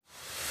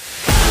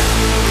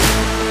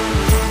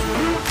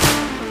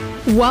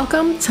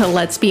Welcome to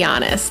Let's Be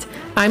Honest.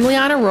 I'm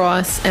Liana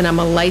Ross, and I'm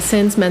a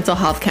licensed mental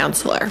health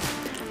counselor.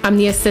 I'm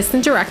the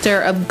assistant director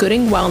of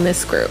Gooding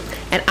Wellness Group,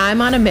 and I'm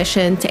on a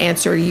mission to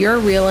answer your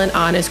real and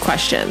honest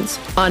questions,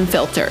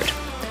 unfiltered,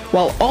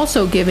 while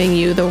also giving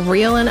you the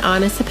real and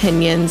honest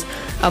opinions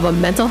of a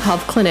mental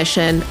health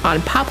clinician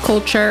on pop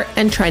culture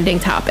and trending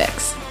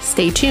topics.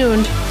 Stay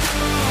tuned.